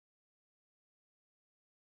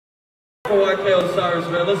YK Osiris,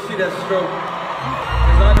 man. Let's see that stroke.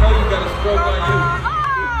 Because I know you got a stroke on you.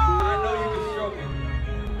 I know you can stroke it.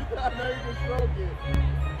 I know you can stroke it.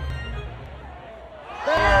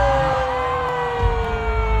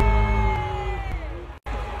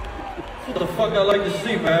 What the fuck I like to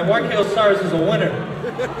see, man. YK Osiris is a winner.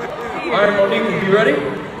 Alright, Monique, you ready?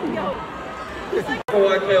 For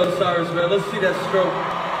YK Osiris, man. Let's see that stroke.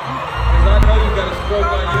 Because I know you got a stroke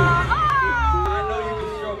on you. I know you can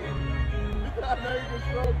stroke it. I know you can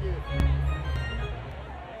stroke it.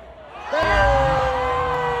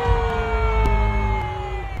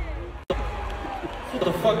 What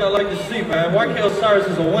the fuck I like to see, man. YK Osiris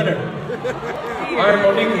is a winner. Alright,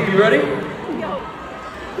 Monique, you ready?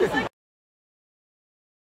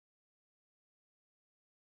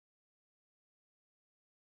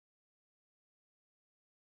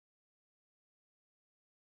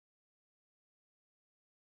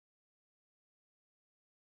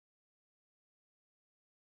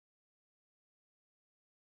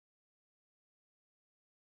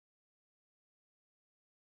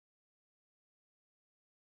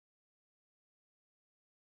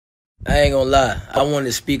 I ain't gonna lie. I wanted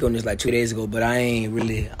to speak on this like 2 days ago, but I don't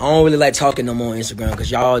really like talking no more on Instagram because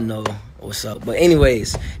y'all know what's up. But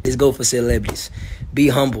anyways, this go for celebrities. Be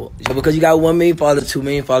humble. So because you got 1 million followers, 2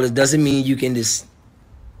 million followers, doesn't mean you can just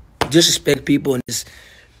disrespect people and just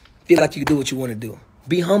feel like you can do what you want to do.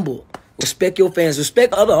 Be humble. Respect your fans.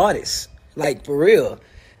 Respect other artists. Like, for real.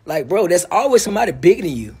 Like, bro, there's always somebody bigger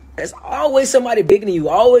than you. There's always somebody bigger than you.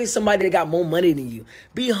 Always somebody that got more money than you.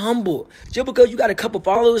 Be humble. Just because you got a couple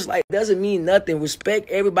followers, like, doesn't mean nothing. Respect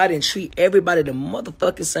everybody and treat everybody the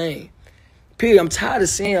motherfucking same. Period. I'm tired of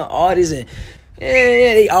seeing artists and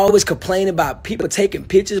they always complain about people taking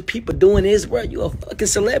pictures, people doing this. Bro, you a fucking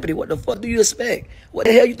celebrity. What the fuck do you expect? What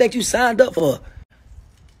the hell you think you signed up for?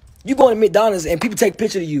 You going to McDonald's and people take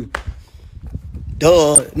pictures of you.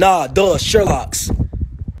 Duh, Sherlock's.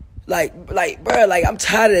 Like, bro, like, I'm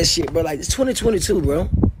tired of that shit, bro. Like, it's 2022, bro.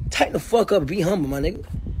 Tighten the fuck up and be humble, my nigga.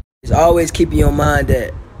 Just always keep in your mind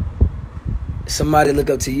that somebody look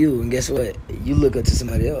up to you, and guess what? You look up to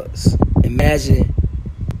somebody else. Imagine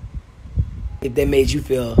if that made you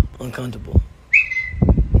feel uncomfortable.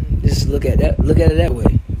 Just look at it that way,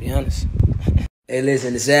 to be honest. Hey,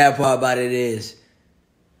 listen, the sad part about it is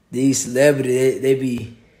these celebrities, they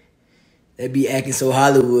be acting so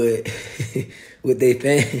Hollywood with their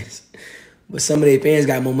fans. But some of their fans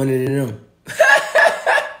got more money than them.